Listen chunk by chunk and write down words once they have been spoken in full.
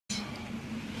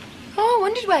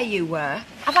wondered where you were.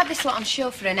 I've had this lot on show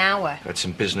for an hour. Had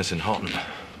some business in Houghton.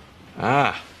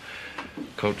 Ah,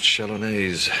 Côte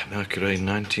Chalonnaise, Mercury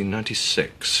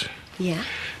 1996. Yeah?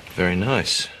 Very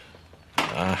nice.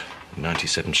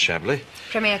 97 Chablis.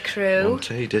 Premier Cru.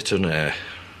 Monte d'Étonnerre.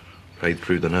 Paid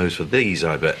through the nose for these,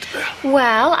 I bet.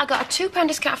 Well, I got a £2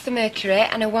 discount off the Mercury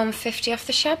and a £1.50 off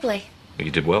the Chablis. Well,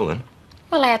 you did well, then.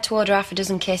 Well, I had to order half a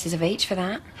dozen cases of each for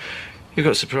that. You've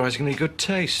got surprisingly good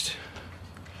taste.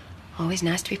 Always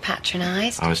nice to be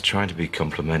patronised. I was trying to be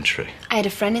complimentary. I had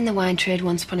a friend in the wine trade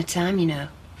once upon a time, you know.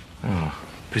 Oh,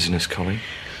 business colleague?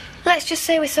 Let's just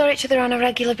say we saw each other on a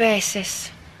regular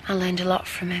basis. I learned a lot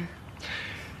from him.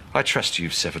 I trust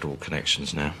you've severed all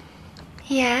connections now.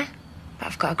 Yeah, but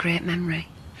I've got a great memory.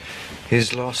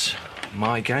 His loss,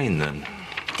 my gain, then.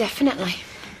 Definitely.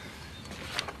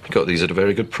 You got these at a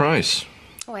very good price.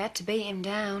 Oh, I had to beat him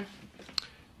down.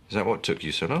 Is that what took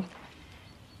you so long?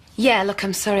 Yeah, look,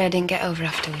 I'm sorry I didn't get over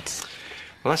afterwards.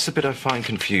 Well, that's the bit I find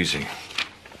confusing.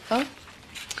 Oh?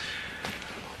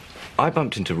 I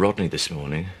bumped into Rodney this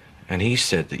morning, and he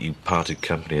said that you parted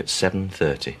company at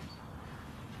 7:30.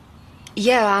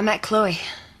 Yeah, I met Chloe.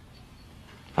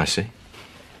 I see.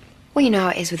 Well, you know how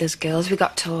it is with us girls. We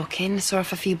got talking, saw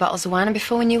off a few bottles of wine, and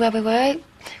before we knew where we were, it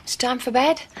was time for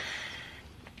bed.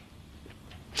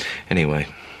 Anyway,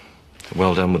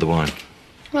 well done with the wine.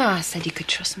 Well, I said you could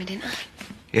trust me, didn't I?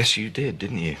 Yes, you did,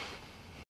 didn't you?